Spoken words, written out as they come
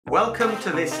Welcome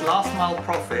to this Last Mile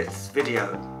Profits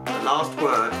video, the last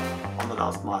word on the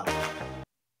last mile.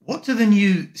 What do the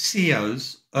new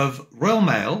CEOs of Royal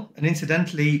Mail and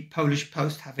incidentally Polish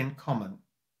Post have in common?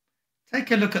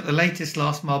 Take a look at the latest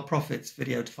Last Mile Profits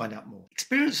video to find out more.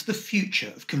 Experience the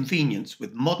future of convenience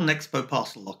with modern Expo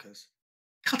parcel lockers.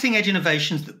 Cutting-edge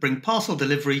innovations that bring parcel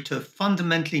delivery to a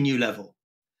fundamentally new level.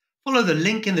 Follow the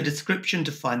link in the description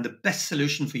to find the best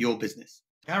solution for your business.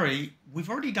 Gary, we've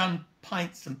already done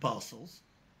pints and parcels.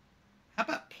 How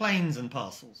about planes and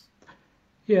parcels?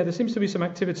 Yeah, there seems to be some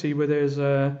activity where there's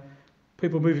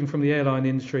people moving from the airline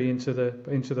industry into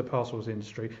the parcels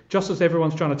industry. Just as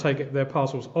everyone's trying to take their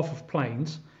parcels off of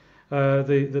planes,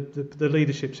 the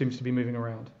leadership seems to be moving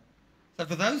around. So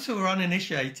for those who are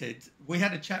uninitiated, we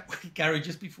had a chat with Gary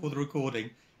just before the recording,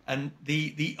 and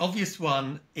the obvious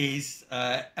one is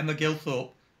Emma Gilthorpe,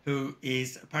 who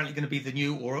is apparently going to be the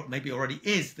new, or maybe already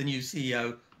is the new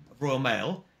CEO of Royal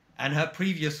Mail, and her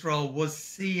previous role was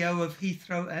CEO of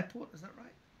Heathrow Airport. Is that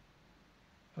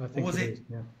right? I think was it?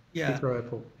 Yeah. Yeah. Heathrow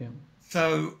Airport. Yeah.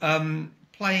 So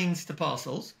planes to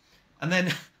parcels, and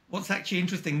then what's actually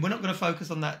interesting, we're not going to focus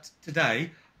on that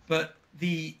today, but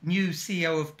the new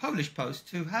CEO of Polish Post,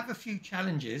 who have a few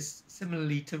challenges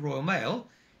similarly to Royal Mail,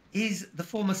 is the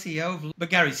former CEO of.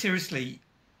 But Gary, seriously,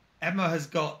 Emma has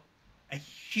got a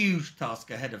huge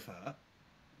task ahead of her.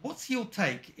 What's your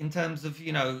take in terms of,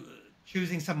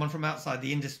 choosing someone from outside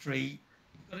the industry?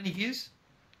 Got any views?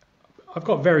 I've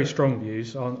got very strong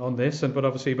views on this, but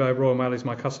obviously Royal Mail is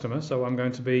my customer, so I'm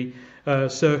going to be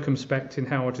circumspect in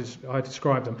how I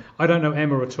describe them. I don't know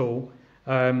Emma at all,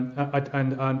 and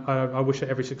I wish her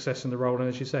every success in the role. And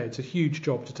as you say, it's a huge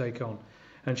job to take on.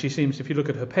 And she seems, if you look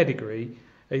at her pedigree,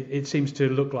 it seems to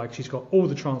look like she's got all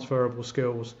the transferable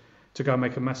skills to go and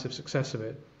make a massive success of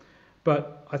it.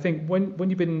 But I think when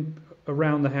you've been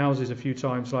around the houses a few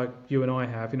times, like you and I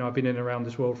have, I've been in and around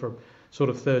this world for sort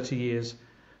of 30 years,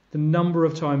 the number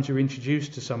of times you're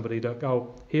introduced to somebody that,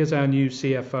 oh, here's our new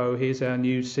CFO, here's our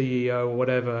new CEO or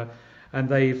whatever, and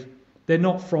they're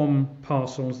not from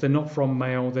parcels, they're not from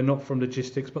mail, they're not from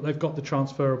logistics, but they've got the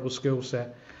transferable skill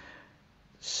set.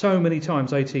 So many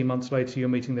times, 18 months later, you're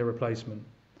meeting their replacement.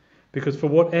 Because for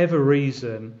whatever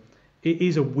reason, it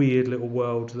is a weird little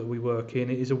world that we work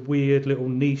in. It is a weird little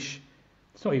niche.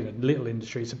 It's not even a little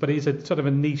industry, but it is a sort of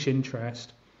a niche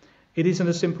interest. It isn't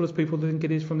as simple as people think it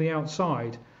is from the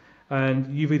outside.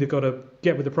 And you've either got to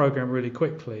get with the program really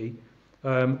quickly,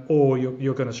 or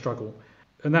you're going to struggle.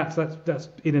 And that's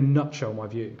in a nutshell my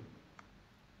view.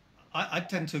 I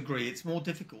tend to agree. It's more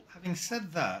difficult. Having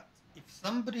said that, if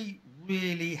somebody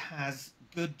really has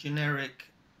good generic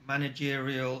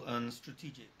managerial and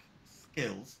strategic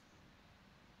skills,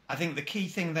 I think the key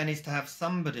thing then is to have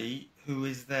somebody who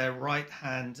is their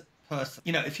right-hand person.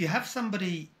 If you have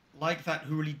somebody like that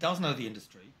who really does know the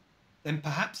industry, then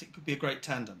perhaps it could be a great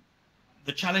tandem.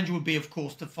 The challenge would be, of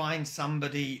course, to find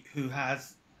somebody who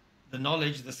has the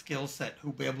knowledge, the skill set,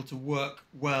 who'll be able to work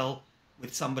well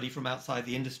with somebody from outside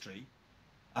the industry.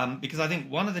 Because I think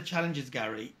one of the challenges,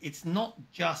 Gary, it's not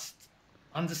just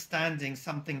understanding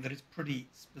something that is pretty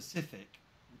specific,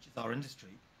 which is our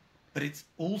industry, but it's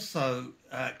also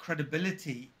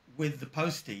credibility with the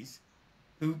posties,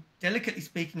 who, delicately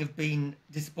speaking, have been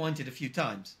disappointed a few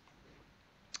times.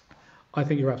 I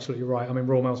think you're absolutely right. I mean,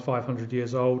 Royal Mail's 500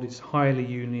 years old. It's highly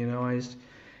unionised.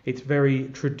 It's very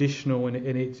traditional in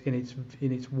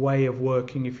its way of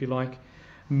working, if you like.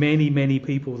 Many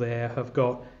people there have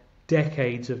got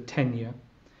decades of tenure.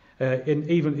 And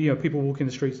even people walking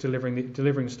the streets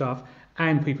delivering stuff,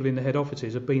 and people in the head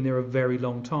offices have been there a very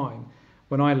long time.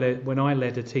 When I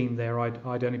led a team there,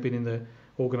 I'd only been in the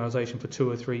organisation for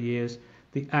 2 or 3 years.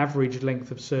 The average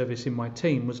length of service in my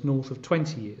team was north of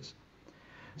 20 years.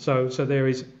 So there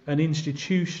is an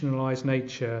institutionalised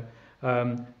nature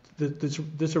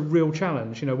that's a real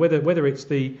challenge. Whether it's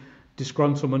the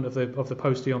disgruntlement of the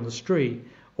postie on the street,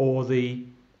 or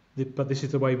but this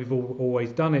is the way we've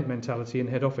always done it mentality in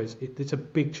head office. It's a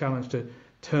big challenge to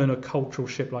turn a cultural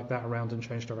ship like that around and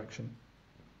change direction.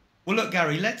 Well, look,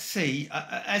 Gary, let's see.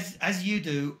 As you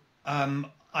do,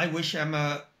 I wish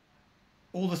Emma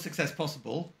all the success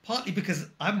possible, partly because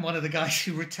I'm one of the guys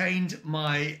who retained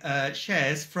my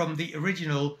shares from the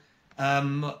original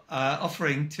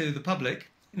offering to the public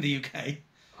in the UK.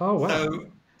 Oh, wow.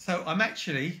 So I'm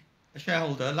actually a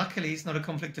shareholder. Luckily, it's not a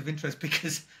conflict of interest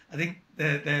because I think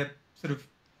they're sort of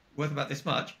worth about this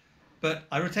much. But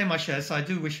I retain my shares, so I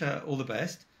do wish her all the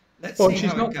best. Let's see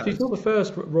she's how it goes. She's not the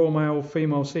first Royal Mail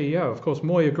female CEO. Of course,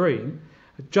 Moya Green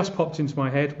just popped into my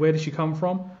head. Where did she come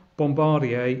from?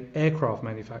 Bombardier aircraft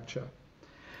manufacturer.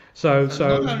 So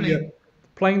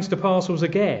planes to parcels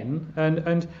again,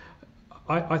 and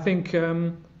I think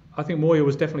Moya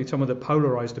was definitely someone that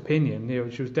polarised opinion. You know,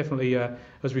 she was definitely,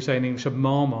 as we say in English, a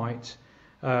Marmite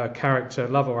character,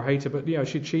 lover or hater. But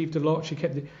she achieved a lot. She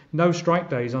kept no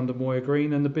strike days under Moya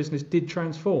Green, and the business did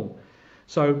transform.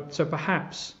 So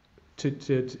perhaps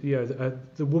the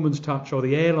woman's touch or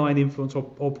the airline influence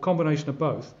or combination of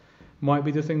both might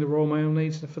be the thing the Royal Mail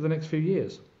needs for the next few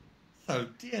years. So,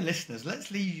 dear listeners, let's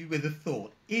leave you with a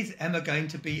thought. Is Emma going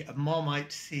to be a Marmite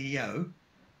CEO?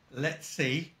 Let's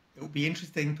see. It will be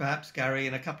interesting, perhaps, Gary,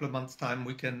 in a couple of months' time,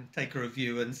 we can take a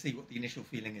review and see what the initial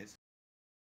feeling is.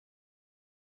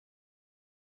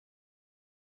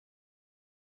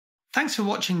 Thanks for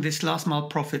watching this Last Mile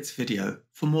Profits video.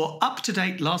 For more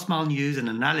up-to-date last mile news and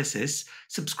analysis,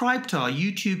 subscribe to our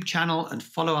YouTube channel and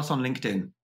follow us on LinkedIn.